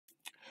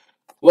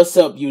What's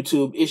up,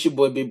 YouTube? It's your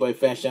boy, Big Boy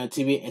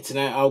TV, and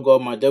tonight I'll go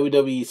over my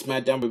WWE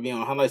Smackdown review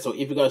on highlights. So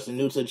if you guys are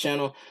new to the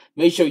channel,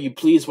 make sure you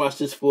please watch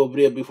this full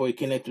video before you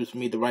connect with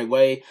me the right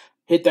way.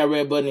 Hit that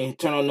red button and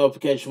turn on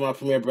notifications when I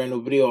premiere a brand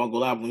new video. I'll go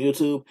live on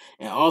YouTube.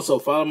 And also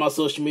follow my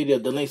social media.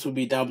 The links will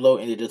be down below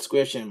in the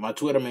description. My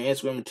Twitter, my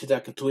Instagram, and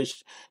TikTok, and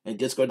Twitch, and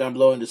Discord down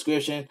below in the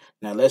description.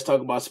 Now let's talk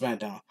about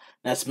Smackdown.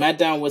 Now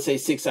Smackdown was a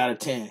 6 out of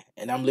 10,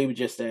 and I'm leaving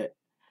just that.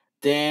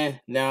 Then,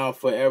 now,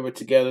 forever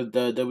together,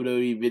 the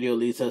WWE video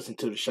leads us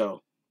into the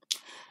show.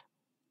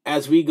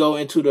 As we go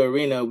into the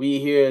arena, we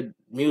hear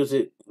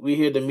music. We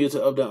hear the music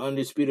of the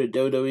undisputed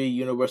WWE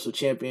Universal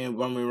Champion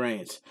Roman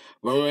Reigns.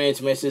 Roman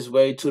Reigns makes his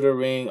way to the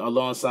ring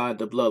alongside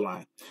the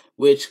Bloodline,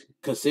 which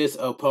consists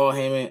of Paul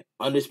Heyman,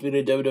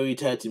 undisputed WWE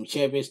Tag Team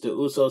Champions, the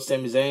Usos,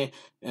 Sami Zayn,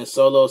 and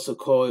Solo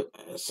Sikoa.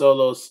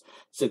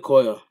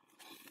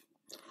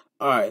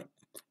 All right,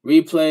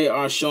 replay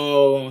are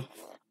shown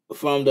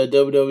from the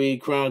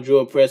WWE Crown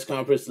Jewel press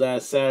conference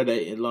last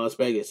Saturday in Las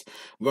Vegas.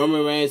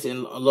 Roman Reigns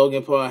and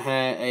Logan Paul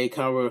had a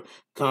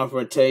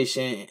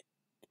confrontation.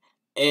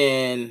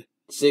 In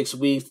 6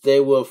 weeks,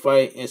 they will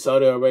fight in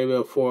Saudi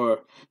Arabia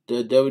for the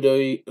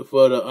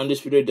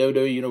undisputed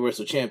WWE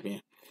Universal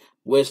Champion,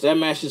 which that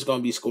match is going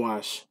to be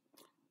squashed.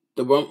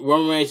 The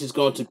Roman Reigns is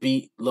going to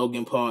beat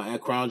Logan Paul at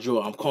Crown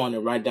Jewel. I'm calling it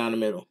right down the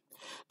middle.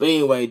 But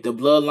anyway, the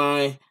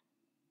Bloodline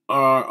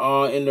are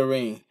all in the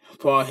ring.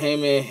 Paul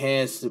Heyman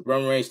hands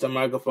Roman Reigns the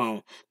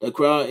microphone. The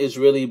crowd is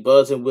really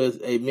buzzing with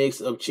a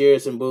mix of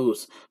cheers and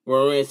boos.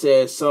 Roman Reigns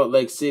says, "Salt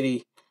Lake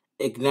City,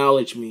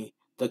 acknowledge me."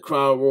 The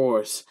crowd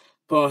roars.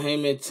 Paul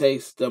Heyman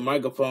takes the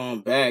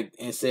microphone back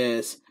and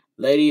says,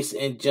 "Ladies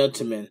and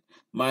gentlemen,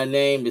 my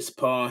name is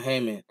Paul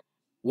Heyman.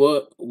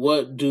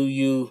 What do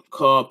you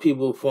call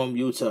people from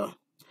Utah?"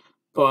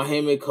 Paul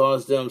Heyman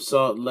calls them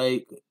Salt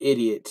Lake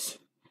idiots.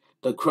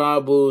 The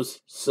crowd boos,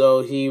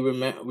 so he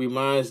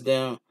reminds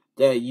them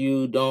that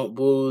you don't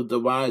boo the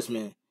wise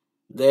men.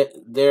 That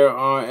there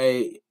are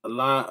a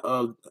lot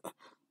of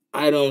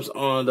items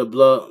on the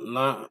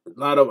bloodline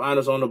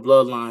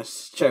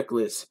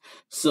checklist.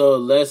 So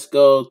let's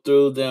go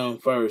through them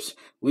first.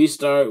 We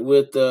start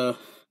with the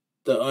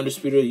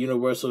undisputed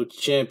Universal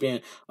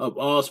Champion of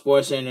all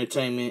sports and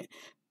entertainment,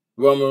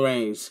 Roman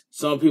Reigns.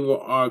 Some people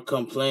are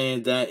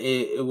complaining that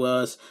it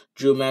was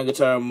Drew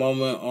McIntyre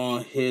moment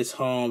on his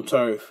home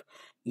turf.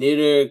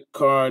 Neither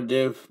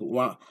Cardiff,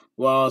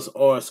 Wales,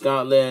 or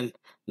Scotland,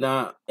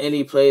 not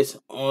any place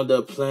on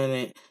the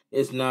planet,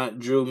 is not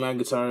Drew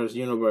McIntyre's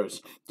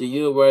universe. The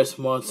universe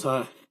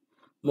multi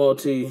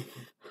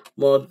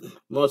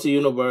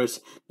universe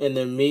in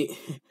the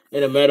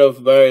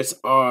metaverse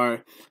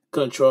are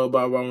controlled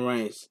by Roman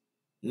Reigns.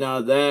 Now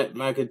that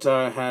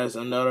McIntyre has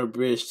another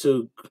bridge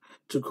to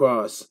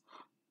cross.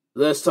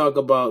 Let's talk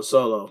about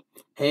Solo.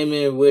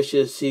 Heyman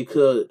wishes he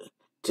could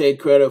take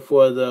credit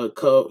for the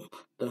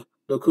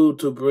coup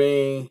to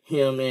bring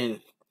him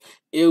in.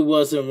 It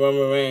wasn't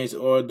Roman Reigns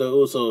or the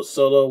Usos.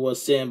 Solo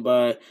was sent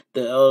by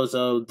the elders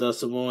of the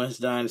Samoan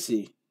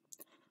dynasty.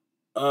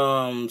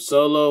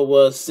 Solo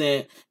was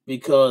sent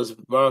because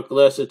Brock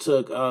Lesnar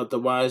took out the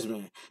wise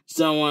men.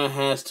 Someone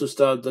has to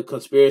stop the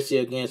conspiracy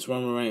against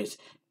Roman Reigns.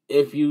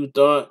 If you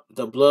thought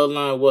the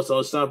Bloodline was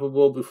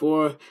unstoppable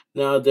before,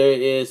 now there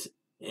is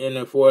an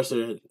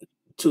enforcer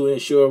to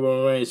ensure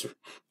Roman Reigns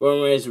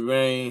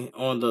reign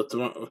on the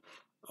throne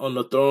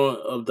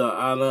of the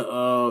island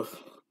of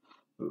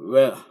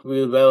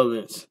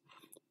relevance.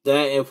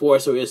 That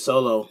enforcer is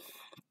Solo.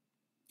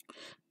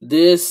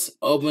 This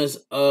opens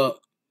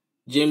up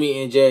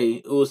Jimmy and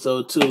Jay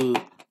Uso to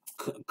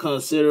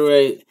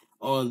concentrate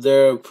on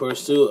their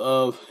pursuit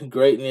of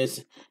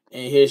greatness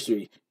in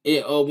history.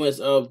 It opens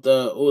up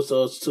the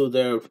Usos to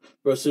their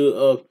pursuit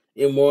of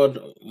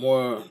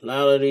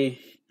immortality.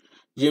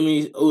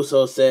 Jimmy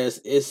Uso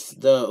says it's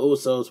the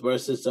Usos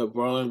versus the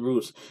Brawling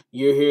Brutes.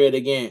 You hear it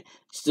again.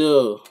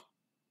 Still,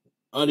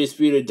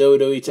 undisputed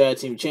WWE Tag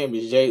Team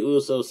Champions. Jay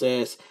Uso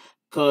says,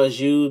 "Cause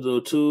you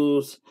the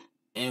twos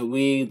and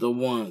we the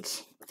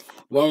ones."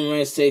 Roman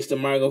Reigns takes the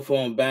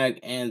microphone back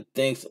and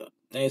thinks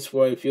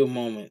for a few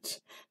moments.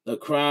 The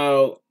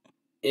crowd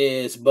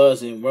is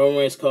buzzing. Roman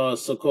Reigns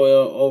calls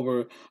Sikoa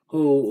over,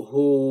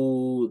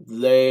 who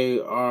they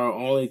are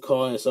only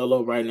calling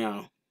Solo right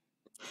now.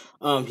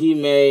 He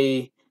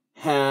may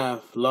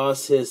have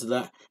lost his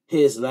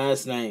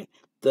last name.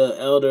 The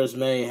elders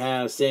may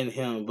have sent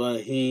him,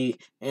 but he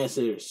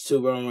answers to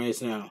Roman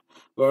Reigns now.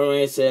 Roman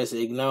Reigns says,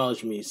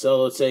 "Acknowledge me."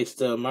 Solo takes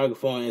the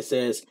microphone and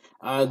says,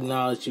 "I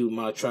acknowledge you,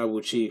 my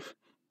tribal chief."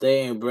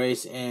 They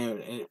embrace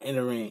and in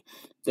the ring.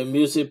 The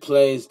music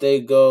plays. They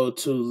go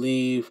to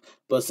leave,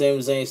 but Sami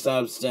Zayn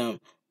stops them.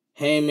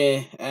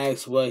 Heyman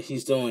asks what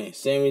he's doing.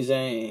 Sami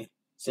Zayn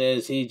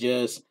says he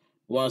just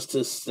wants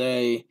to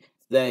say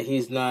that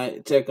he's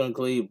not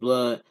technically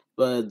blood,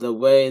 but the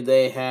way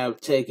they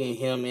have taken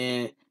him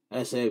in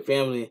as a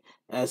family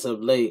as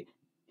of late,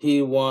 he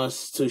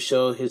wants to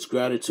show his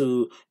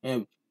gratitude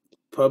and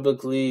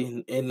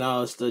publicly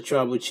acknowledge the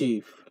tribal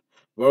chief.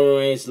 Roman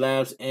Reigns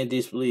laughs in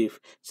disbelief.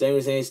 Sami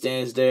Zayn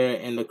stands there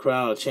and the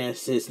crowd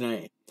chants his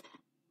name.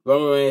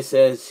 Roman Reigns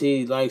says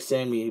he likes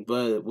Sammy,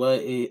 but what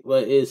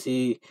is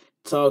he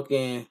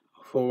talking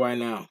for right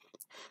now?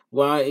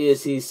 Why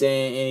is he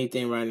saying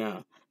anything right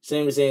now?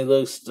 Sami Zayn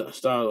looks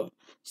startled.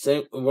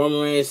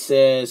 Roman Reigns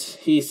says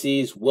he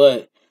sees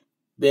what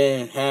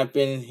been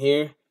happening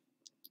here.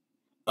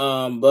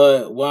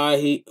 But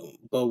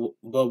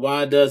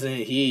why doesn't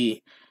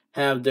he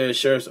have their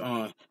shirts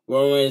on?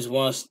 Roman Reigns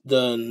wants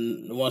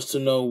to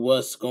know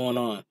what's going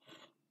on.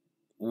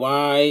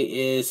 Why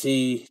is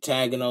he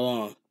tagging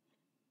along?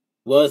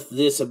 What's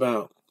this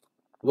about?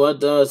 What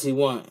does he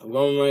want?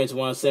 Roman Reigns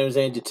wants Sami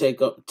Zayn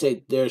to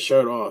take their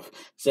shirt off.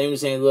 Sami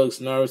Zayn looks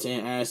nervous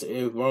and asks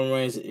if Roman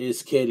Reigns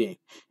is kidding.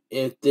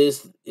 If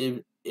this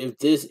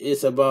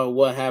is about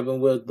what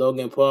happened with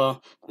Logan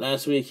Paul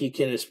last week, he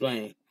can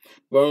explain.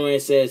 Roman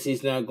Reigns says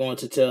he's not going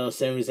to tell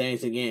Sami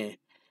Zayn again.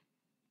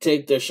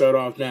 Take their shirt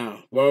off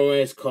now. Roman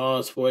Reigns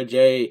calls for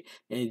Jay,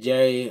 and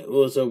Jay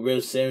Uso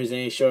rips Sami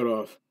Zayn's shirt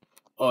off.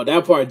 Oh,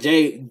 that part,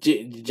 Jay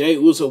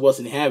Uso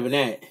wasn't having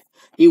that.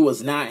 He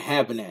was not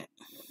having that.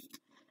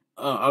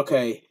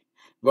 Okay.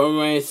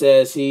 Roman Reigns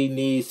says he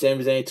needs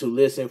Sami Zayn to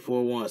listen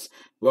for once.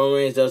 Roman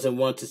Reigns doesn't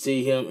want to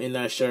see him in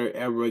that shirt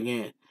ever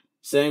again.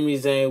 Sami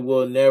Zayn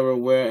will never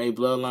wear a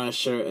Bloodline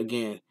shirt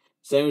again.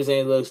 Sami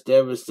Zayn looks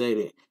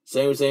devastated.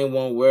 Sami Zayn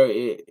won't wear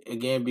it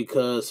again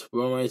because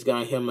Roman Reigns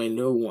got him a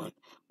new one.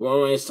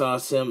 Roman Reigns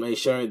tosses him a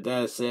shirt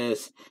that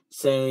says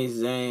Sami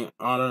Zayn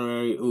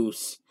Honorary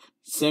Us.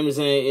 Sami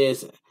Zayn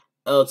is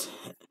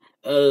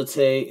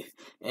irritated,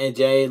 and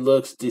Jay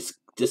looks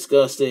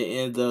disgusted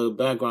in the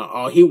background.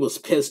 Oh, he was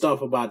pissed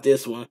off about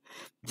this one.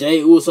 Jay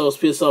Uso's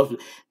pissed off.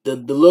 The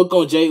look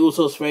on Jay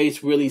Uso's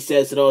face really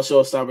says it all.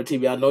 Showstopper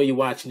TV. I know you're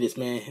watching this,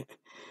 man.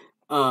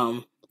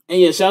 And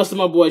yeah, shouts to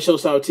my boy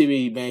Showstopper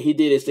TV, man. He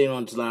did his thing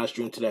on his live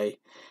stream today,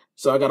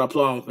 so I got to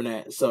applaud him for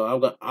that.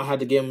 So I had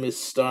to give him his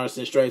stars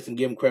and stripes and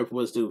give him credit for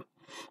what's due.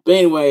 But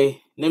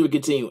anyway, let me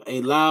continue.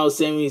 A loud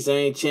Sami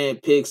Zayn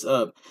chant picks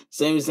up.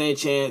 Sami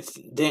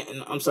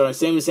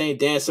Zayn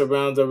dance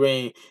around the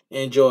ring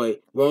in joy.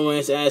 Roman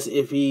Reigns asks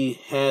if he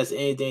has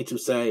anything to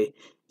say.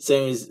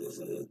 Sami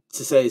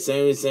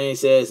Zayn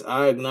says,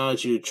 "I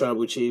acknowledge you,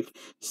 Tribal Chief."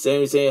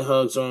 Sami Zayn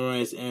hugs Roman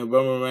Reigns, and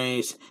Roman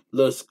Reigns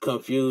looks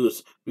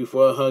confused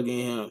before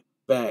hugging him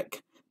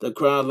back. The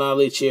crowd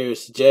loudly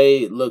cheers.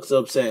 Jay looks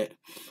upset.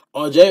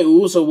 Jay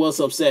Uso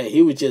was upset.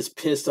 He was just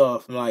pissed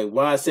off. Like,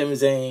 why Sami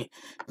Zayn?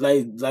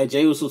 Like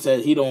Jay Uso said,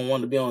 he don't want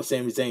to be on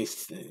Sami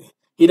Zayn's.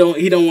 He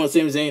don't want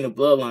Sami Zayn in the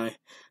bloodline.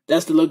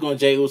 That's the look on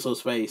Jay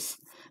Uso's face.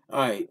 All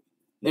right,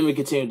 let me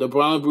continue. The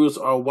Brawling Brutes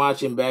are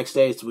watching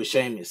backstage with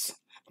Sheamus.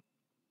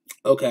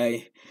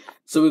 Okay,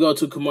 so we go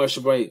to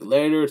commercial break.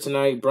 Later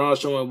tonight, Braun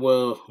Strowman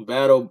will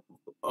battle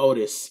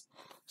Otis.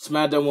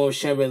 SmackDown Women's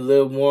Champion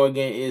Liv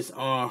Morgan is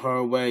on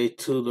her way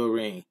to the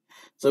ring.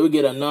 So we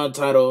get a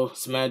non-title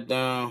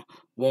SmackDown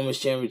Women's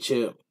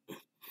Championship.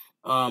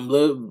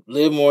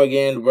 Liv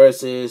Morgan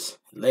versus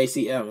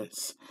Lacey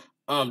Evans.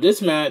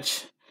 This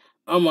match,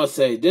 I must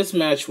say, this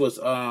match was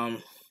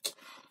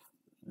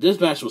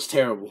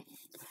terrible.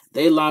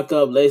 They lock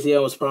up. Lacey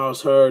Evans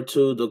powers her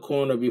to the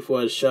corner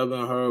before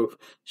shoving her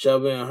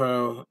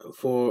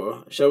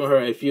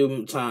a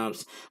few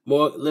times.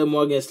 Liv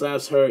Morgan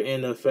slaps her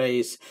in the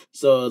face,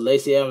 so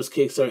Lacey Evans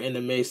kicks her in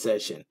the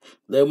midsection.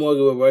 Liv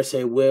Morgan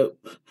reverses a whip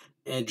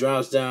and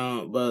drops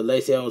down, but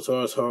Lacey Evans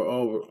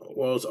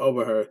rolls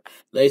over her.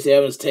 Lacey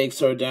Evans takes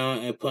her down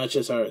and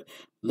punches her.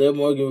 Liv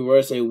Morgan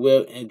reverses a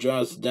whip and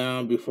drops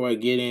down before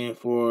going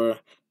for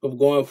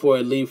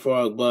a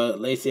leapfrog, but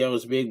Lacey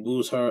Evans big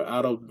boosts her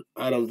out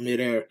of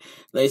midair.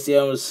 Lacey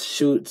Evans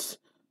shouts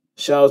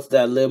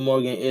that Liv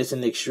Morgan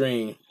isn't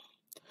extreme.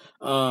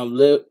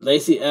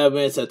 Lacey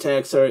Evans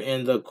attacks her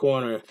in the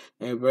corner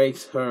and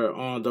breaks her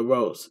on the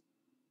ropes.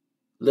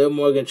 Liv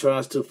Morgan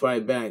tries to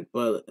fight back,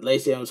 but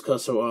Lacey Evans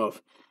cuts her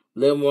off.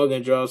 Liv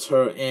Morgan drops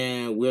her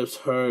and whips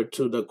her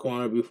to the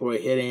corner before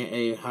hitting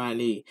a high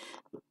knee.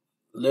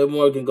 Liv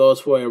Morgan goes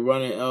for a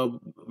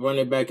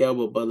running back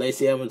elbow, but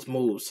Lacey Evans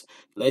moves.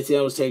 Lacey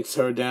Evans takes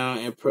her down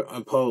and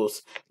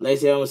pulls.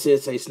 Lacey Evans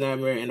hits a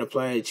snapmare and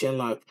applies a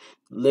chinlock.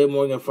 Liv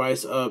Morgan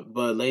fights up,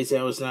 but Lacey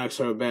Evans knocks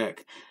her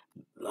back.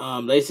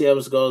 Lacey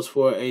Evans goes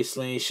for a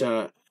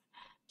slingshot,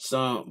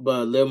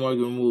 but Liv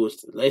Morgan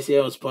moves. Lacey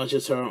Evans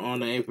punches her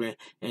on the apron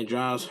and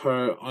drives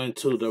her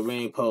onto the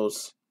ring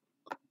post.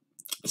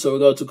 So we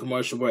go to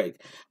commercial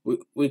break.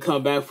 We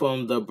come back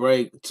from the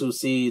break to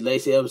see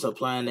Lacey Evans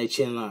applying a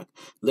chin lock.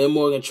 Liv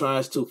Morgan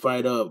tries to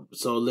fight up,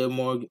 so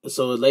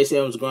Lacey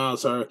Evans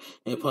grounds her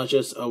and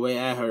punches away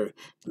at her.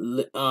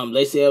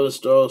 Lacey Evans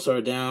throws her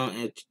down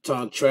and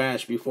talks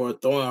trash before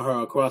throwing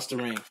her across the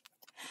ring.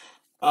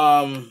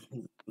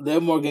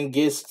 Liv Morgan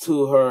gets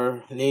to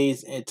her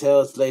knees and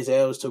tells Lacey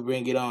Evans to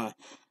bring it on.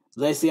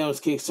 Lacey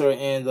Evans kicks her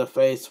in the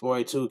face for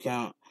a 2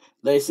 count.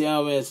 Lacey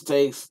Evans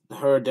takes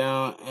her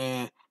down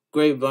and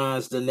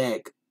grapevines the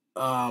neck.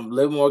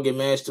 Liv Morgan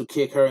managed to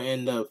kick her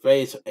in the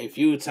face a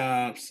few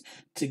times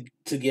to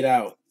get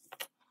out.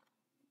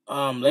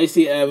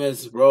 Lacey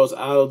Evans rolls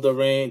out of the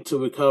ring to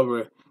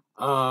recover.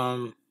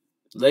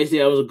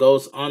 Lacey Evans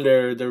goes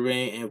under the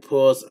ring and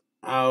pulls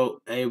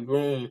out a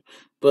broom,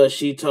 but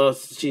she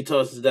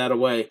tosses that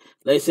away.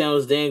 Lacey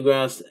Evans then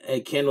grabs a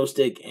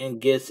candlestick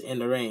and gets in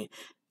the ring.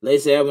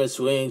 Lacey Evans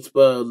swings,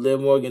 but Liv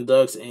Morgan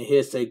ducks and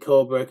hits a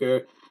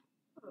codebreaker.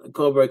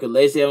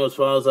 Lacey Evans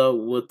follows up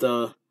with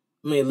the.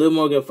 Liv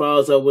Morgan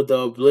follows up with the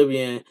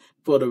Oblivion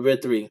for the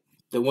victory.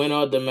 The winner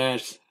of the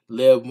match,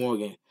 Liv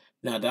Morgan.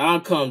 Now the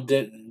outcome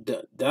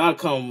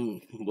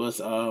was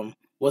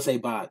a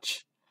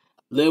botch.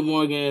 Liv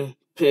Morgan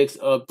picks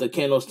up the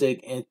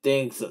candlestick and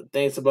thinks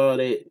about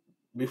it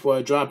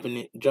before dropping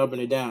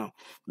it down.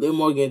 Liv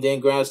Morgan then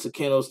grabs the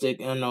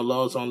candlestick and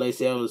unloads on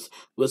Lacey Evans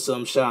with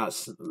some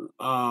shots.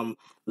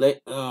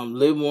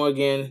 Liv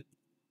Morgan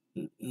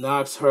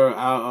knocks her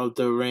out of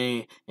the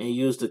ring and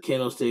used the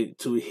candlestick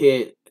to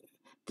hit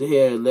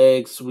a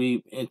leg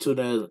sweep into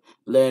the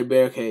lead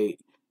barricade.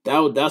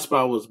 That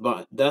spot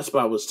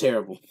was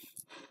terrible.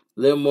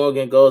 Liv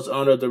Morgan goes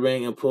under the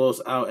ring and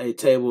pulls out a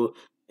table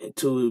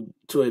to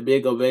a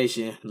big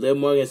ovation. Liv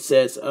Morgan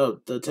sets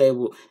up the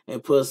table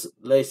and puts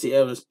Lacey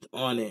Evans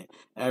on it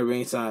at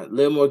ringside.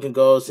 Liv Morgan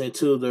goes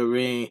into the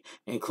ring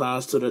and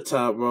climbs to the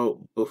top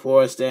rope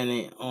before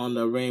standing on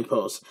the ring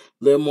post.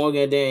 Liv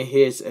Morgan then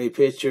hits a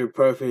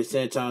picture-perfect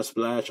senton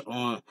splash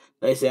on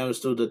Lacey Evans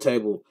through the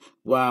table.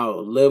 Wow,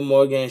 Liv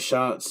Morgan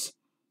shouts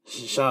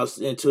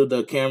into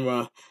the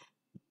camera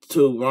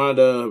to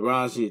Ronda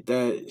Rousey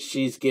that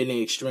she's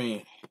getting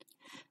extreme.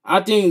 I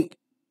think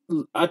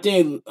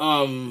Liv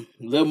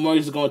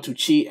Morgan's going to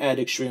cheat at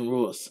Extreme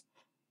Rules.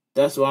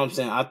 That's what I'm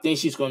saying. I think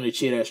she's going to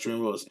cheat at Extreme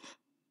Rules.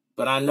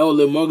 But I know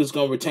Liv Morgan's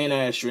going to retain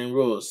at Extreme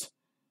Rules.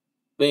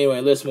 But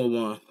anyway, let's move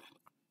on.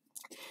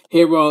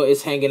 Hero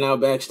is hanging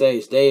out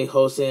backstage. They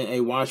hosting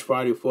a watch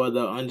party for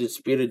the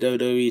undisputed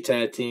WWE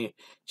Tag Team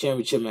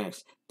Championship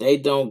match. They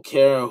don't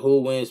care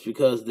who wins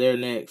because they're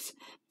next.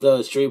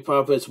 The Street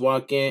Profits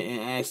walk in and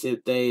ask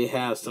if they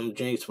have some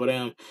drinks for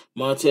them.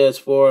 Montez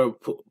Ford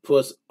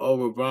puts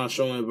over Braun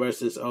Strowman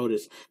versus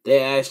Otis. They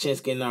ask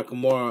Shinsuke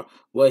Nakamura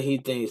what he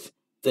thinks.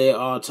 They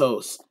all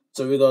toast.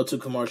 So we go to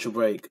commercial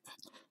break.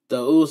 The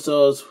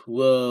Usos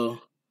will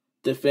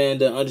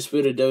defend the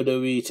undisputed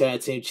WWE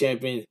Tag Team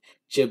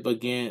Championship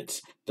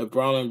against the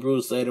Brawling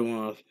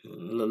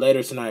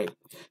later tonight.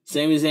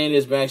 Sami Zayn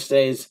is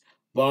backstage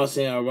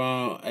bossing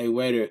around a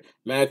waiter.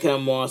 Madcap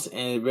Moss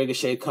and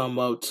Ricochet come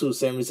up to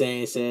Sami Zayn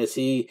and says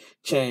he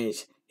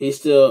changed. He's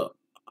still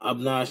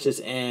obnoxious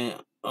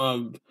and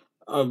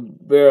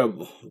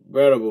unbearable.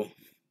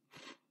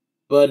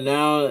 But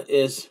now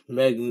it's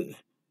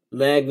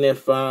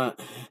magnified.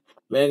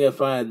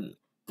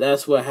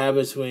 That's what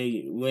happens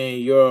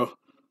when your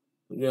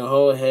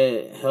whole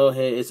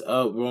head is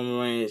up Roman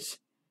Reigns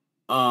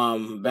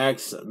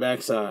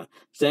backside.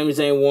 Sami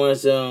Zayn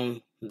warns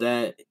them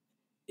that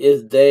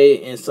if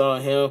they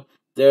insult him,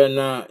 they're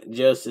not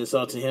just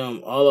insulting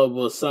him. All of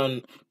a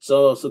sudden,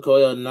 Solo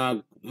Sikoa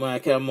knocked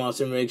Madcap Moss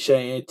and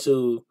Ricochet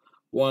into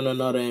one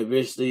another and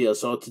viciously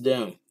assaulted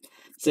them.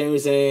 Sami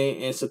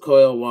Zayn and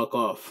Sikoa walk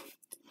off.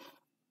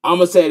 I'm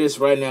gonna say this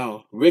right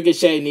now.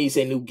 Ricochet needs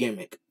a new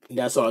gimmick.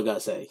 That's all I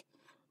gotta say.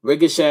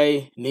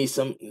 Ricochet needs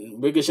a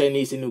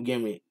new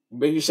gimmick.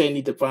 Ricochet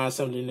needs to find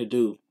something to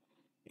do.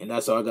 And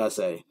that's all I gotta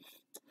say.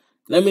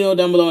 Let me know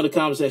down below in the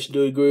comment section.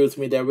 Do you agree with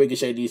me that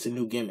Ricochet needs a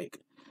new gimmick?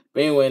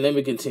 But anyway, let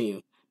me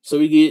continue. So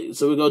we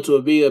go to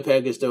a video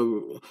package,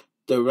 the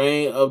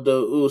reign of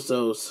the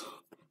Usos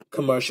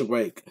commercial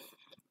break.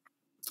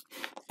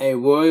 A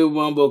Royal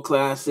Rumble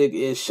classic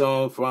is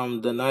shown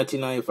from the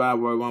 1995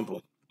 Royal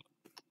Rumble.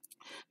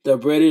 The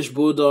British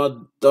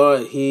Bulldog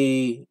thought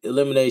he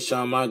eliminated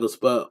Shawn Michaels,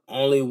 but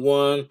only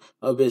one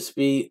of his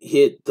feet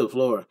hit the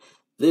floor.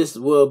 This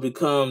will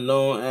become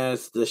known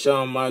as the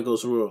Shawn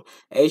Michaels rule.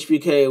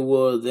 HBK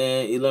will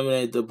then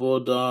eliminate the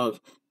Bulldog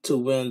to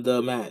win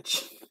the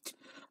match.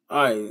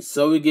 Alright,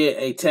 so we get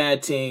a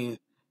tag team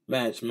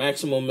match.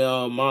 Maximum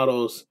Male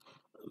Models,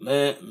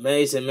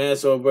 Mace and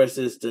Mansoor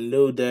versus The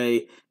New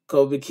Day,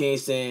 Kofi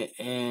Kingston,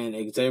 and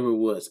Xavier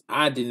Woods.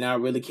 I did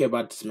not really care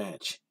about this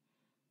match.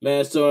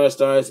 Mansoor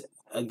starts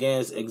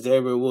against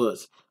Xavier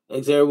Woods.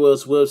 Xavier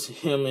Woods whips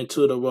him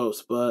into the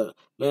ropes, but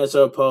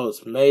Mansoor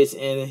pulls Mace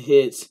and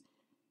hits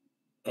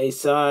a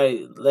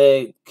side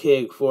leg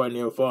kick for a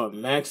near fall.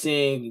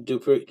 Maxine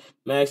Dupree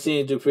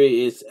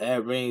is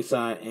at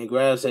ringside and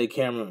grabs a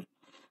camera.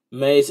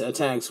 Mace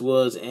attacks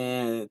Woods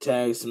and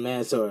tags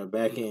Mansoor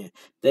back in.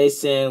 They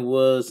send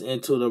Woods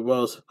into the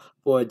ropes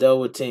for a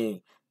double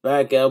team.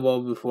 Back elbow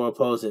before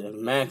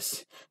posing.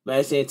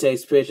 Maxine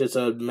takes pictures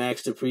of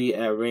Max Dupree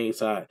at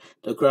ringside.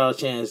 The crowd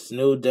chants,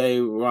 "New Day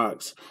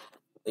rocks."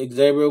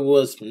 Xavier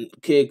Woods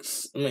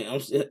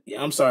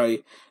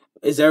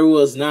Xavier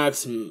Woods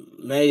knocks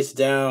Mace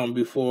down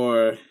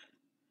before.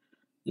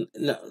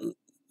 Where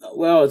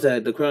was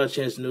that? The crowd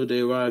chants, "New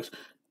Day rocks."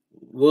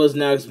 Woods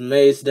knocks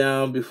Mace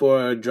down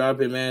before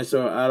dropping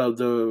Mansoor out of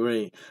the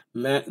ring.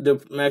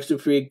 Max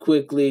Dupree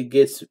quickly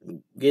gets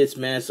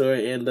Mansoor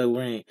in the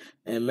ring,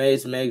 and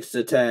Mace makes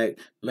the tag.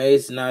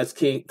 Mace knocks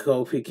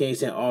Kofi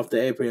Kingston off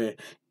the apron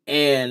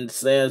and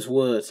slams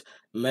Woods.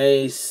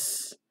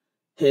 Mace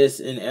hits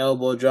an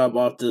elbow drop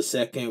off the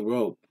second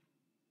rope.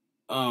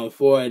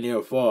 for a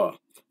near fall.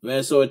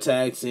 Mansoor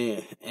tags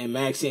in, and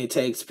Maxine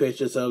takes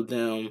pictures of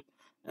them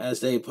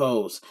as they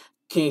pose.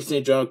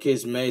 Kingston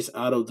dropkicks Mace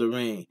out of the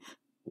ring.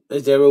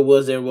 Xavier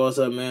Woods and rolls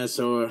up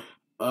Mansoor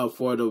up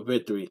for the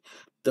victory.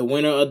 The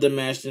winner of the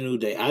match, the New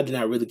Day. I did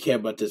not really care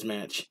about this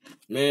match.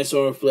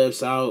 Mansoor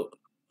flips out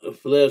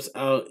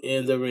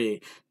in the ring.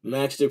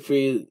 Max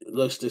Dupree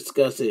looks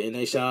disgusted, and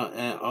they shout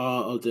at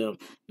all of them.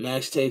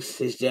 Max takes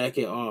his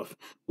jacket off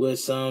with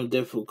some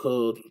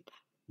difficult,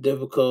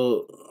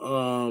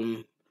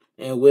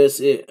 and whisks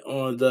it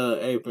on the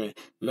apron.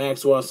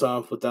 Max walks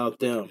off without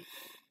them.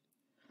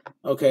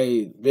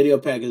 Okay, video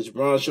package: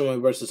 Braun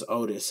Strowman versus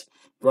Otis.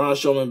 Braun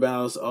Strowman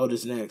battles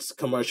Otis next.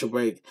 Commercial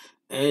break.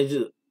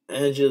 Angel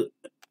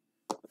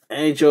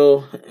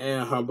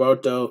and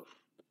Humberto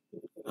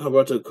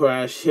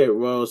crash hit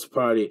Rose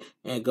party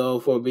and go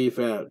for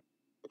BFAB.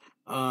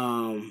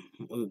 Go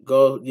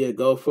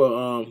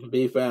for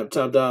BFAB.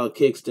 Top Dollar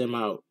kicks them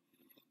out.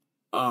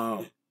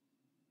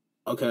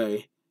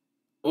 Okay.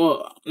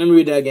 Well, let me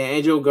read that again.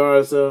 Angel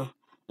Garza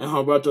and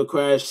Humberto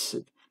crash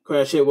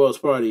hit Rose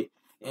party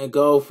and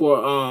go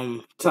for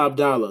Top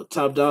Dollar.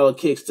 Top Dollar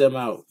kicks them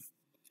out.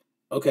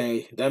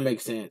 Okay, that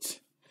makes sense.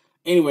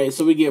 Anyway,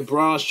 so we get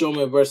Braun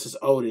Strowman versus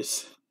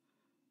Otis.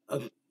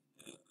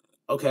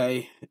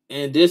 Okay,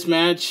 and this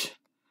match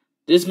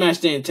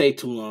didn't take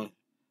too long.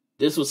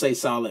 This was a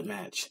solid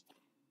match.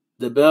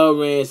 The bell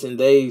rings and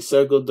they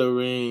circle the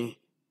ring.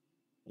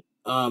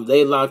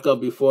 They lock up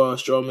before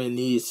Strowman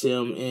knees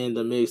him in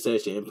the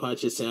midsection and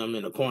punches him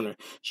in the corner.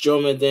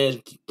 Strowman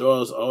then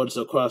throws Otis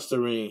across the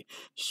ring.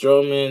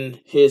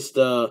 Strowman hits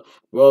the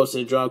ropes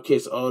and drop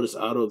kicks Otis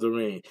out of the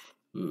ring.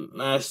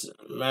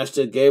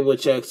 Master Gable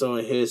checks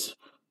on his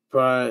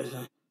prize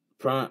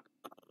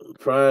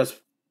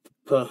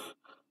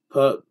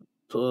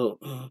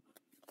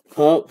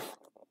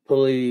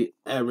pulley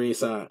at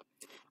ringside.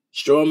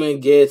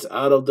 Strowman gets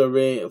out of the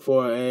ring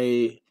for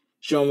a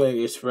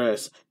Strowman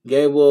Express.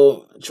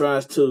 Gable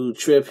tries to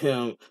trip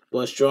him,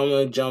 but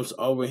Strowman jumps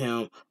over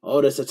him.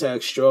 Otis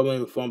attacks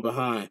Strowman from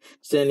behind,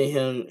 sending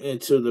him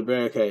into the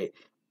barricade.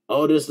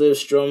 Otis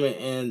lifts Strowman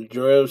and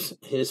drives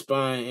his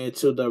spine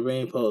into the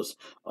ring post.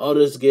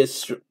 Otis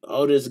gets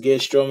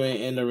Strowman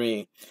in the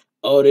ring.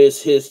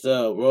 Otis hits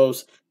the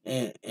ropes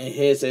and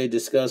hits a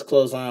discussed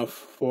clothesline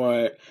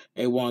for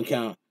a 1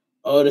 count.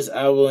 Otis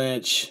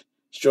avalanche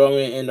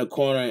Strowman in the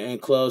corner and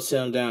close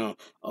him down.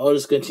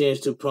 Otis continues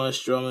to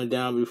punch Strowman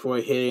down before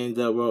hitting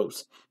the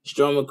ropes.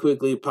 Strowman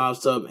quickly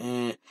pops up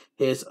and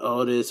hits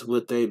Otis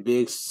with a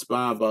big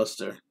spine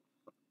buster.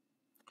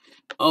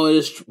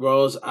 Otis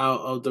rolls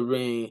out of the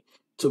ring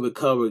to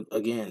recover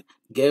again.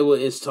 Gable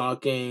is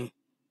talking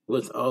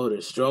with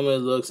Otis.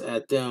 Strowman looks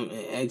at them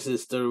and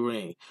exits the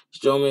ring.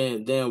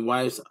 Strowman then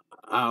wipes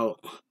out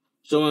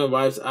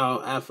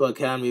Alpha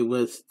Academy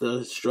with the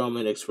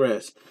Strowman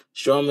Express.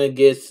 Strowman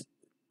gets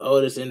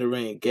Otis in the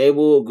ring.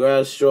 Gable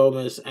grabs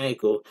Strowman's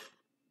ankle,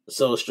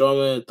 so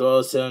Strowman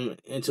throws him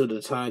into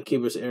the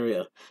timekeeper's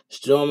area.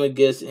 Strowman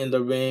gets in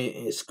the ring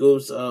and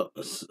scoops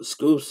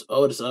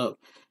Otis up,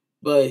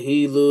 but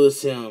he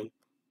loses him.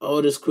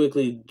 Otis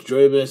quickly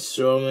dribbles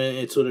Strowman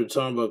into the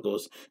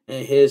turnbuckles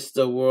and hits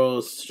the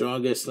world's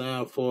strongest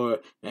slam for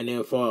a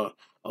near fall.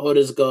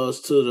 Otis goes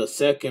to the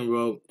second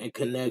rope and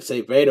connects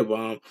a Vader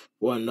bomb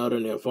for another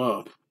near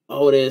fall.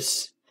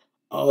 Otis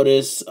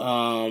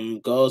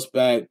goes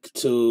back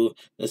to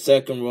the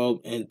second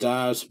rope and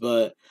dives,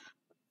 but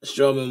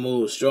Strowman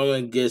moves.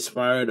 Strowman gets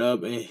fired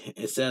up and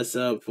sets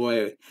up for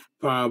a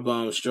power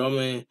bomb.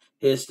 Strowman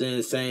hits the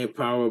insane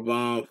power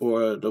bomb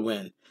for the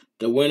win.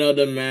 The winner of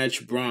the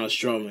match, Braun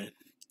Strowman.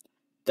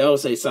 That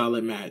was a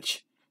solid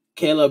match.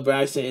 Kayla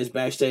Braxton is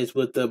backstage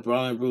with the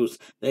Brawling Brutes.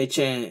 They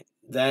chant,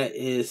 "That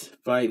is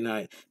fight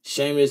night."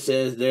 Sheamus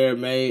says they're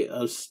made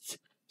of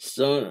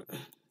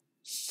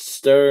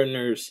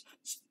Sterner's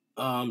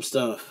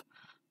stuff.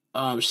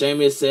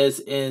 Sheamus says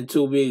in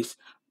 2 weeks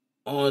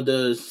on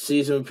the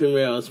season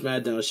premiere of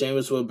Smackdown,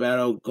 Sheamus will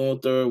battle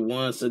Gunther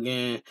once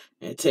again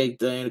and take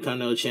the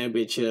Intercontinental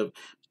Championship.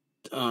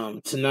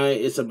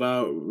 Tonight it's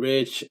about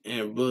Rich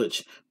and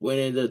Butch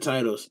winning the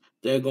titles.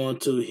 They're going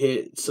to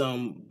hit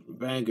some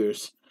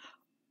bangers.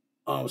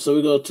 So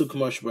we go to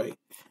commercial break.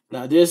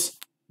 Now this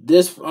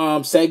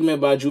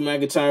segment by Drew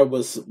McIntyre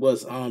was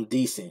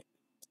decent.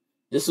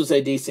 This was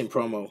a decent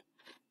promo.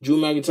 Drew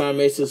McIntyre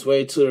makes his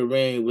way to the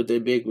ring with a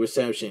big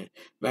reception.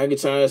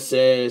 McIntyre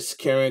says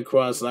Karrion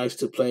Kross likes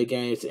to play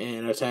games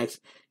and attacks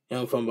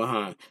him from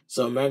behind.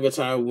 So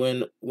McIntyre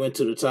went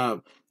to the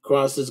top.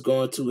 Kross is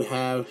going to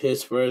have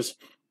his first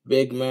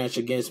big match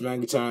against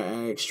McIntyre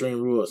at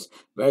Extreme Rules.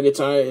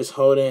 McIntyre is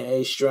holding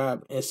a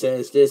strap and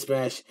says this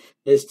match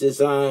is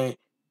designed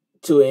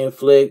to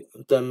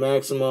inflict the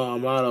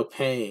maximum amount of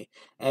pain.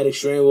 At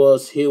Extreme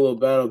Rules, he will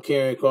battle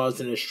Karrion Kross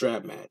in a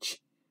strap match.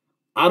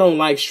 I don't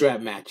like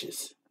strap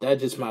matches.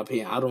 That's just my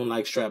opinion. I don't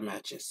like strap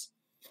matches.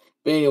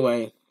 But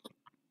anyway,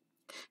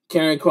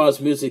 Karrion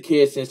Kross music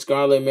hits and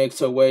Scarlett makes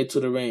her way to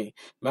the ring.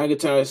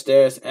 McIntyre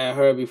stares at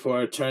her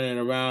before turning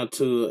around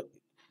to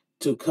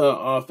to cut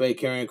off a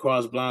Karrion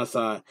Kross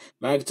blindside.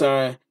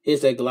 McIntyre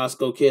hits a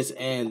Glasgow kiss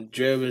and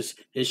dribbles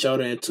his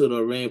shoulder into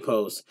the ring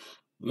post.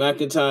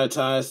 McIntyre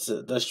ties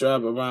the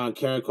strap around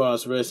Karrion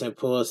Kross' wrist and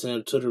pulls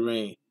him to the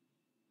ring.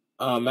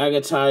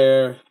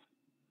 McIntyre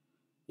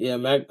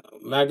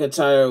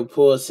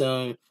pulls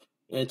him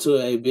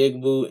into a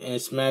big boot and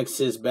smacks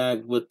his back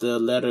with the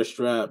leather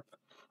strap.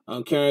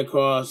 Karrion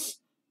Kross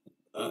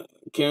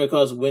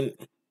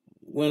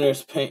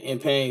winners in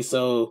pain,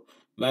 so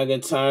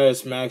McIntyre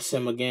smacks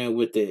him again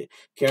with it.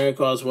 Karrion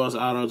Kross walks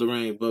out of the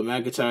ring, but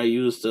McIntyre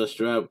used the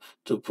strap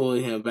to pull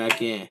him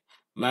back in.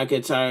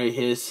 McIntyre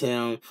hits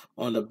him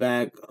on the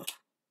back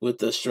with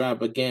the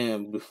strap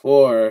again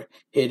before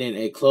hitting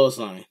a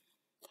clothesline.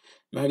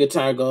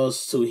 McIntyre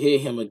goes to hit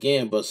him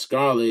again, but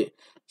Scarlett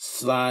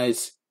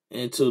slides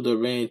into the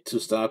ring to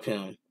stop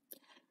him.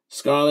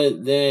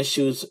 Scarlett then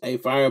shoots a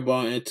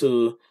fireball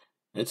into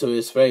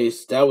his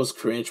face. That was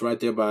cringe right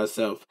there by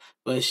itself.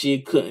 But she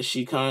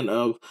kind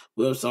of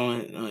whips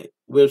on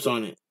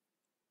it.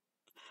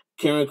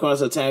 Karrion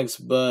Kross attacks,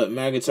 but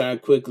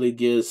McIntyre quickly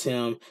gives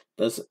him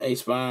a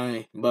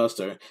spine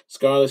buster.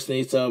 Scarlett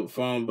sneaks up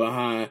from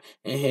behind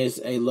and hits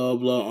a low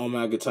blow on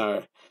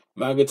McIntyre.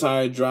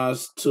 McIntyre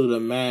drops to the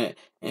mat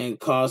and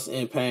coughs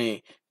in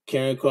pain.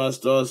 Karrion Kross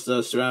throws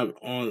the strap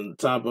on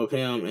top of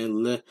him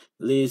and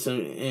leaves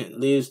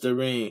the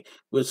ring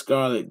with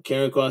Scarlett.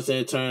 Karrion Kross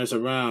then turns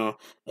around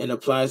and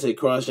applies a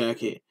cross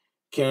jacket.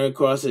 Karrion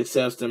Kross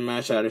accepts the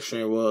match at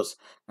Extreme Rules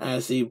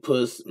as he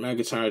puts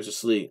McIntyre to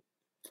sleep.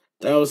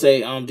 That was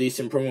a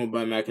decent promo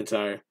by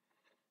McIntyre.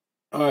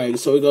 Alright,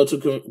 so we go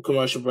to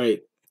commercial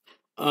break.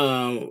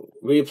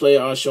 Replay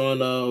are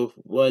showing of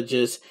what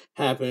just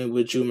happened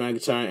with Drew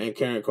McIntyre and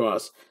Karrion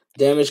Kross.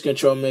 Damage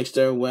Control makes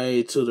their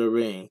way to the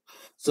ring.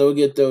 So we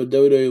get the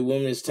WWE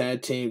Women's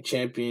Tag Team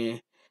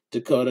Champion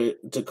Dakota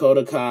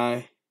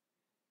Kai.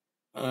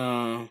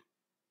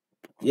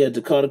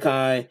 Dakota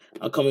Kai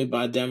accompanied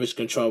by Damage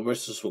Control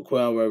versus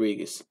Raquel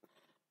Rodriguez.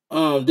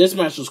 This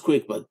match was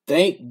quick, but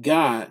thank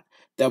God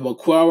that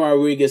Raquel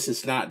Rodriguez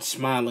is not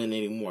smiling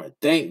anymore.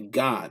 Thank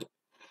God.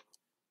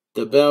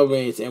 The bell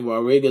rings and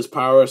Rodriguez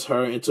powers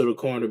her into the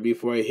corner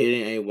before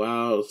hitting a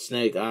wild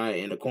snake eye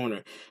in the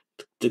corner.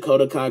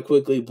 Dakota Kai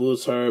quickly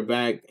boosts her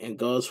back and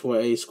goes for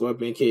a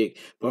scorpion kick,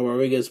 but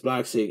Rodriguez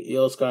blocks it.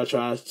 Io Sky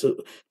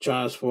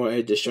tries for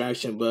a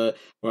distraction, but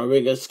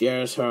Rodriguez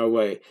scares her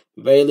away.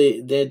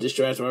 Bayley then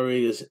distracts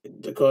Rodriguez.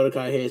 Dakota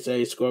Kai hits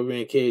a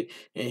scorpion kick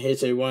and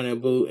hits a running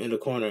boot in the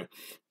corner.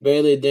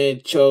 Bayley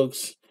then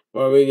chokes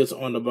Rodriguez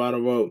on the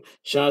bottom rope.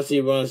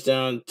 Shotzi runs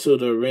down to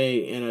the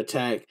ring and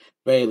attacks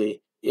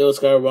Bayley. Io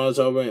Sky runs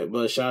over it,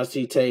 but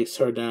Shotzi takes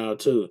her down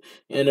too.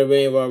 In the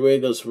ring,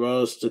 Rodriguez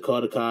rolls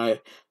Dakota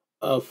Kai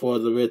up for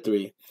the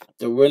victory.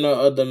 The winner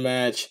of the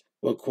match,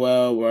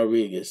 Raquel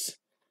Rodriguez.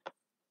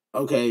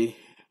 Okay.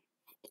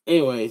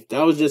 Anyway,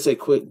 that was just a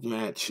quick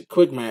match.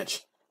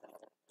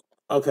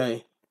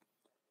 Okay.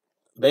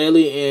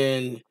 Bayley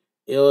and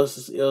Io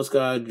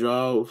Sky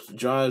drives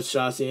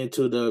Shotzi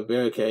into the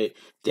barricade.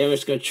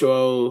 Damage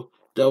Control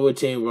double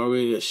team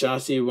Rodriguez.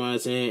 Shotzi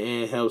runs in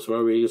and helps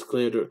Rodriguez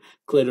clear the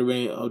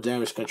ring of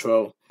Damage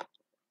Control.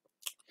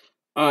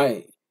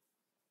 Alright.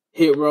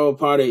 Hit Row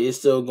Party is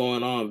still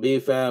going on.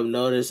 B-Fab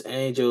notice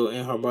Angel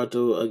and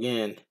Humberto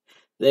again.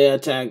 They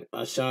attack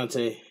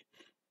Ashante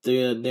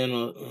 3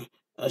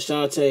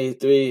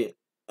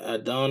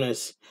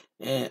 Adonis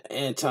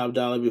and Top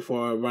Dollar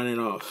before running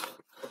off.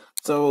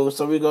 So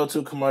we go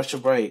to commercial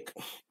break.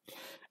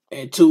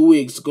 In 2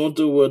 weeks,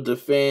 Gunther will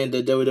defend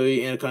the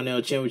WWE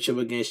Intercontinental Championship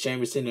against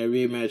Sheamus in a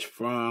rematch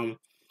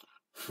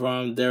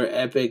from their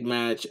epic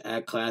match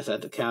at Clash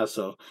at the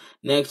Castle.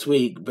 Next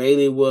week,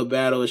 Bayley will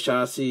battle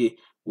Shotzi.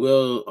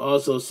 We'll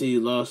also see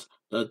Los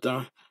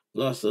Lotharius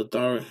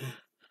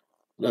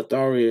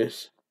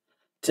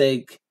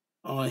take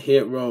on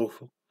Hit Row.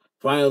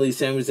 Finally,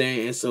 Sami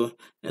Zayn and Solo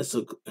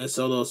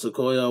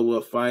Sikoa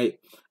will fight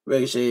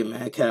Ricochet and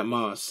Madcap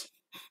Moss.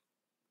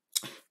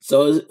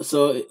 So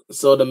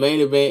the main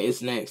event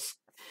is next.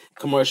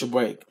 Commercial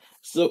break.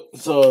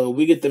 So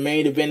we get the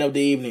main event of the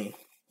evening.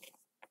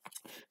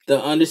 The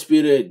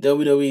undisputed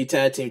WWE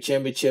Tag Team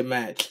Championship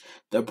match.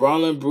 The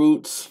Brawling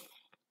Brutes.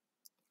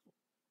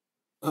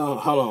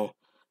 The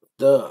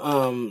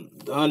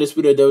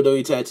undisputed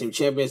WWE Tag Team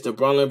Champions, the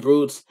Brawling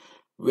Brutes,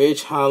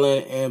 Rich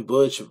Holland and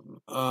Butch,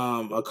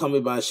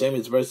 accompanied by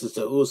Sheamus versus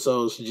the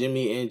Usos,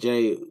 Jimmy and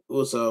Jay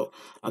Uso,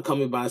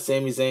 accompanied by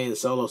Sami Zayn and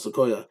Solo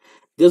Sikoa.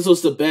 This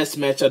was the best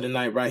match of the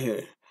night right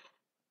here.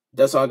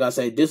 That's all I gotta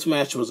say. This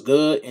match was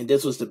good, and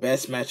this was the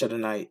best match of the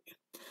night.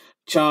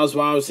 Charles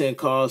Robinson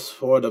calls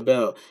for the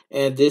belt,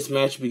 and this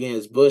match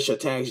begins. Bush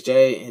attacks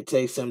Jay and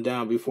takes him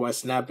down before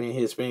snapping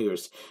his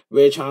fingers.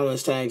 Rich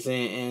Holland tags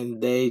in, and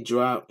they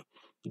drop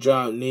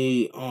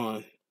knees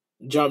on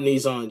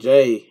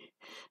Jay.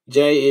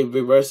 Jay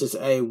reverses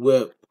a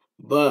whip,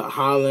 but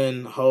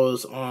Holland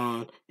holds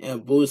on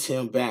and boots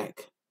him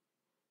back.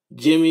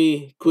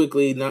 Jimmy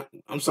quickly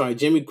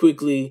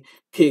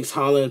kicks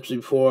Holland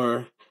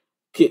before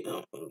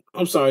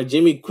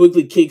Jimmy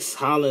quickly kicks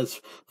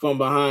Hollins from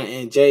behind,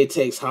 and Jay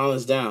takes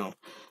Hollins down.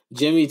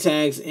 Jimmy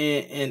tags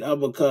in and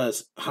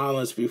uppercuts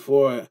Hollins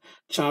before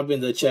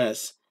chopping the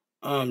chest.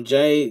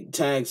 Jay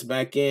tags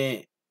back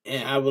in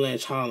and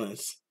avalanche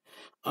Hollins.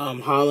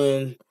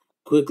 Holland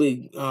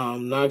quickly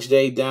knocks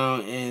Jay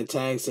down and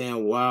tags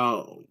in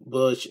while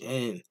Bush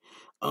in.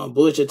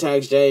 Bush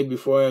attacks Jay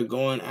before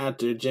going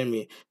after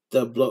Jimmy.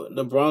 The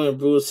Brawling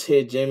Bruce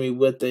hit Jimmy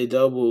with a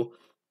double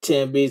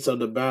 10 beats of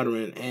the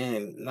battering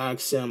and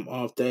knocks him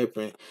off the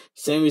apron.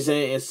 Sami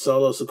Zayn and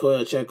Solo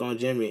Sikoa check on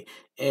Jimmy.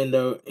 In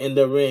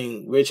the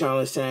ring, Rich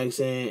Hollis tags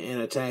in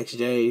and attacks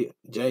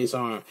Jay's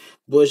arm.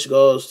 Bush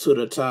goes to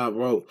the top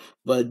rope,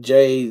 but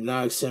Jay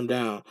knocks him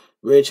down.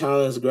 Rich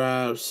Hollins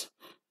grabs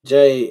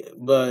Jay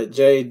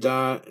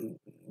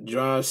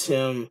drives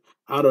him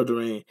out of the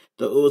ring.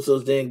 The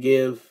Usos then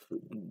give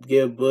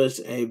Bush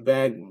a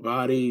back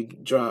body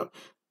drop,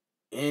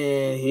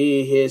 and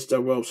he hits the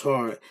ropes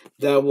hard.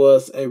 That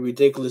was a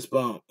ridiculous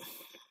bump.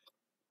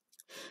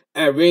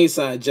 At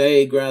ringside,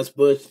 Jay grabs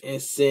Bush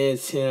and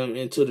sends him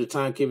into the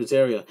timekeeper's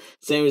area.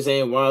 Sami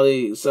Zayn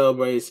Wally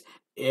celebrates,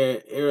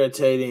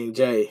 irritating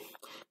Jay.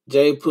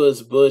 Jay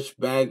puts Bush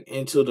back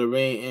into the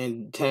ring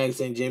and tags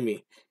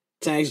Jimmy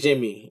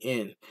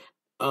in.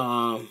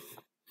 Um,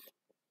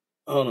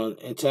 Hold on,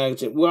 and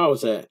tags it. Where I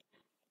was at?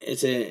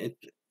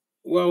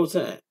 Where I was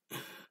at?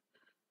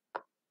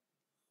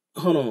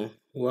 Hold on,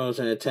 where I was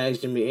at? Tags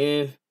Jimmy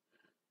in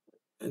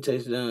and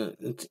takes down.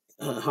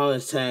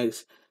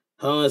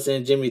 Hollins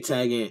and Jimmy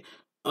tag in.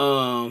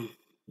 Um,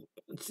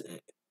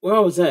 where I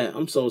was at?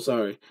 I'm so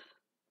sorry.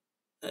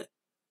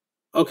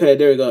 Okay,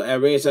 there we go.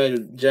 At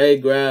ringside, Jay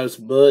grabs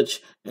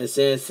Butch and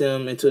sends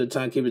him into the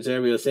timekeeper's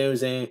area. Sami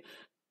Zayn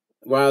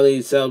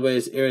Riley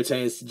celebrates,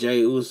 irritates Jay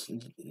Uso.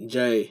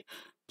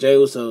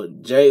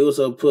 Jay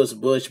Uso puts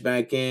Bush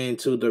back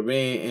into the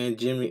ring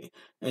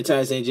and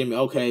Tyson Jimmy.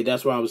 Okay,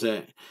 that's where I was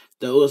at.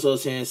 The Usos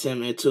sends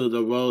him into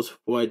the ropes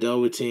for a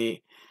double team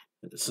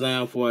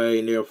slam for a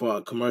near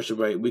fall commercial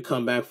break. We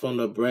come back from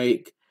the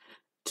break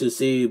to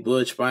see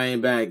Bush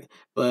fighting back,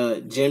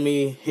 but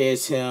Jimmy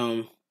hits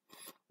him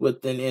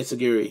with an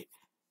insecurity.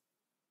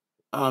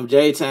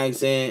 Jay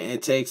tags in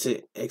and takes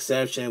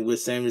exception with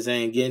Sami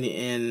Zayn getting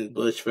in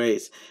Bush's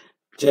face.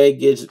 Jay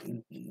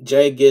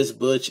gets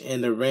Butch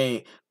in the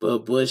ring,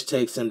 but Butch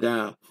takes him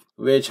down.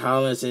 Rich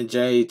Hollins and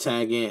Jay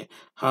tag in.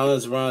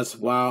 Hollins runs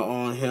wild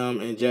on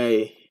him and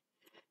Jay.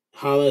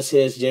 Hollins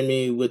hits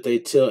Jimmy with a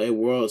tilt a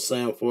world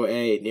slam for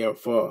a near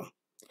fall.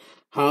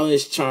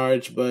 Hollins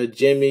charged, but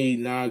Jimmy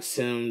knocks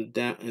him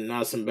down and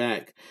knocks him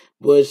back.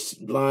 Butch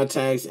blind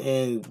tags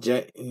in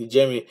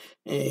Jimmy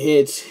and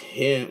hits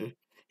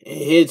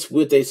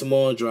with a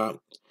small drop.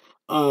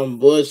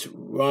 Butch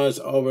runs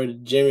over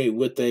Jimmy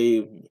with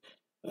a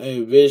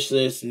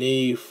vicious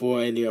knee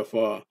for a near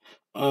fall.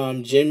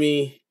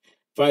 Jimmy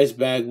fights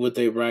back with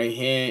a right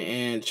hand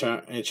and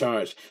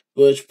charge.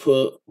 Butch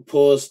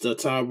pulls the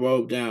top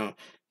rope down.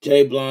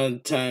 Jay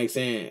Blonde tags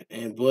in,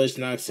 and Butch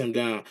knocks him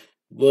down.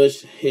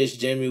 Butch hits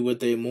Jimmy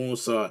with a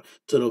moonsault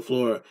to the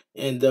floor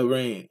in the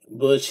ring.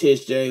 Butch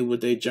hits Jay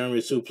with a German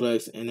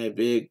suplex and a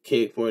big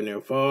kick for a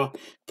near fall.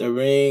 The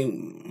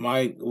ring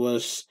mic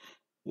was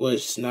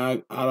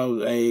knocked out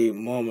of a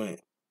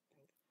moment.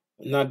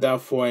 Knocked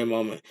out for a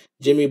moment.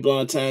 Jimmy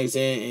Blunt tags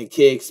in and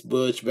kicks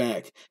Butch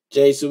back.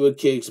 Jay super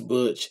kicks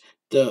Butch.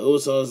 The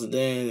Usos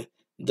then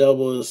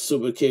double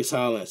super kicks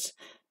Hollins.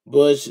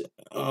 Butch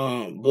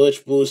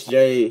boosts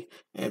Jay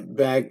and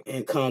back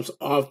and comes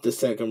off the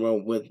second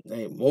rope with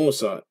a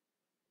moonsault.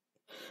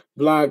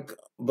 Block,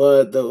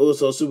 but the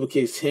Usos super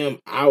kicks him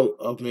out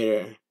of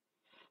midair.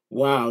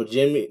 Wow,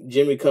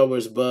 Jimmy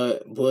covers,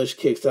 but Bush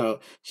kicks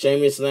out.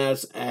 Sheamus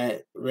snaps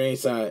at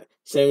ringside.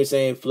 Sami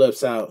Zayn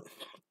flips out.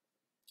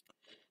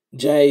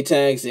 Jay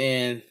tags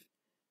in,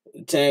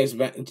 tags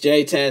back.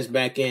 Jay tags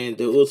back in.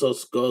 The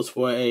Usos goes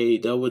for a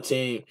double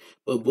team,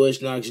 but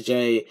Bush knocks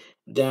Jay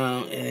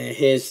down and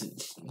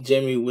hits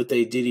Jimmy with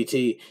a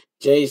DDT.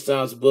 Jay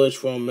stops Bush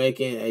from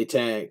making a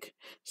tag,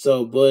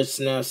 so Bush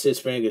snaps his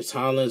fingers.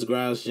 Hollins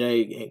grabs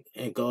Jay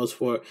and goes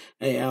for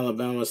a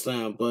Alabama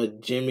slam, but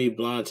Jimmy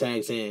Blonde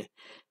tags in.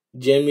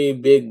 Jimmy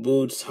Big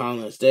Boots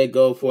Hollins. They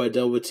go for a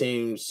double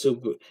team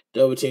super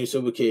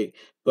kick,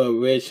 but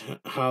Rich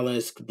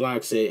Hollins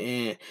blocks it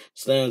and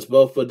slams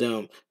both of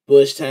them.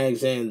 Bush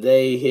tags in.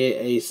 They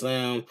hit a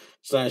slam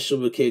 /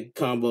 super kick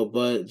combo,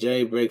 but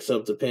Jay breaks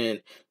up the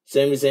pin.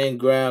 Sami Zayn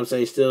grabs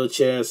a steel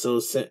chair, so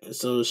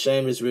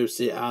Sheamus rips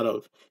it out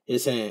of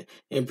his hand.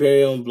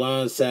 Imperium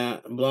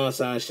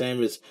blindside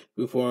Sheamus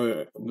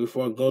before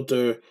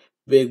Gunther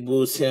Big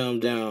Boots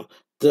him down.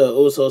 The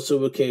Usos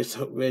super kicks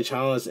Rich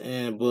Hollins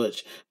and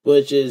Butch.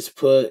 Butch is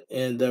put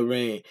in the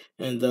ring,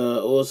 and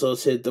the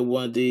Usos hit the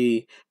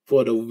 1D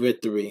for the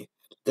victory.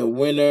 The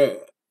winner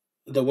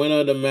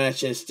of the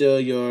match is still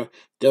your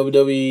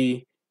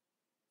WWE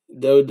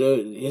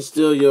and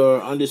still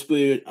your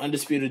undisputed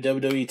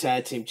WWE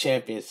Tag Team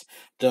Champions,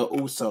 the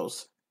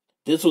Usos.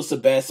 This was the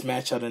best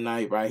match of the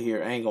night right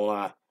here. I ain't gonna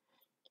lie.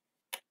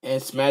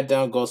 And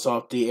SmackDown goes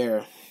off the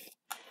air.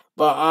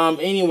 But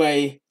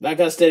anyway, like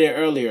I stated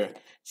earlier,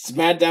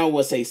 SmackDown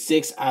was a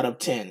 6 out of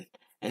 10,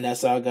 and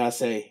that's all I gotta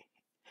say.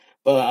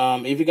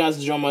 But if you guys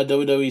enjoy my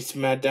WWE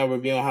Smackdown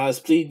review on highlights,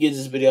 please give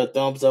this video a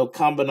thumbs up.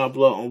 Comment down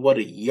below on what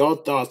are your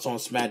thoughts on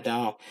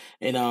SmackDown,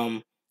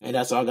 and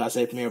that's all I gotta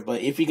say from here.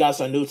 But if you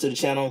guys are new to the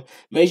channel,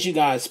 make sure you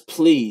guys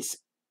please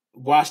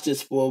watch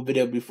this full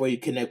video before you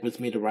connect with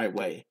me the right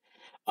way.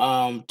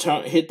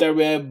 Hit that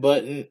red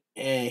button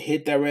and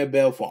hit that red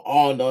bell for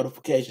all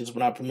notifications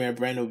when I premiere a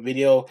brand new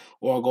video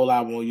or go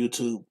live on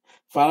YouTube.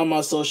 Follow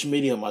my social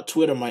media, my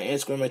Twitter, my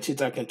Instagram, my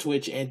TikTok, and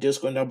Twitch, and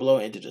Discord down below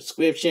in the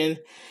description.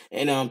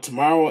 And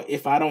tomorrow,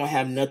 if I don't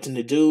have nothing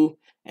to do,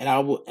 and I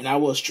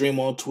will stream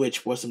on Twitch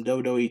for some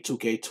WWE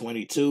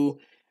 2K22.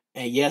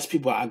 And yes,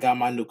 people, I got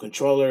my new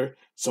controller,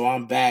 so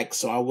I'm back.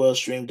 So I will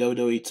stream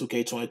WWE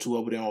 2K22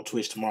 over there on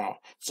Twitch tomorrow.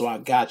 So I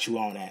got you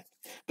on that.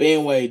 But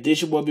anyway,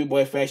 this your boy Big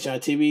Boy Faction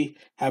TV.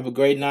 Have a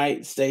great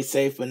night. Stay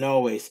safe and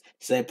always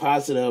stay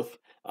positive.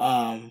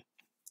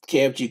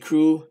 KFG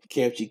crew,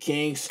 KFG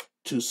Kings,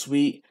 Too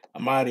Sweet.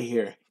 I'm out of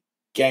here.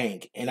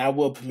 Gang. And I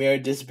will premiere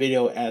this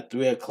video at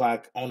 3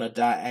 o'clock on the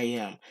dot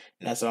AM.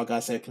 And that's all I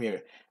gotta say from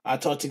here. I'll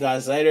talk to you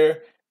guys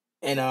later.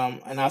 And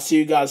I'll see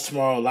you guys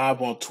tomorrow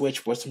live on Twitch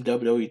for some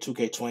WWE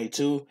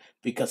 2K22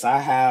 because I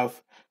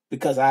have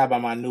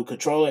on my new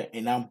controller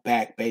and I'm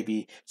back,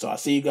 baby. So I'll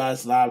see you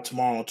guys live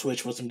tomorrow on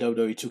Twitch for some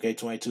WWE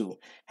 2K22.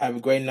 Have a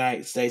great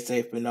night. Stay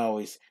safe and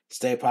always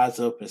stay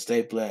positive and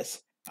stay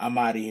blessed. I'm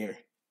out of here.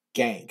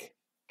 Gang.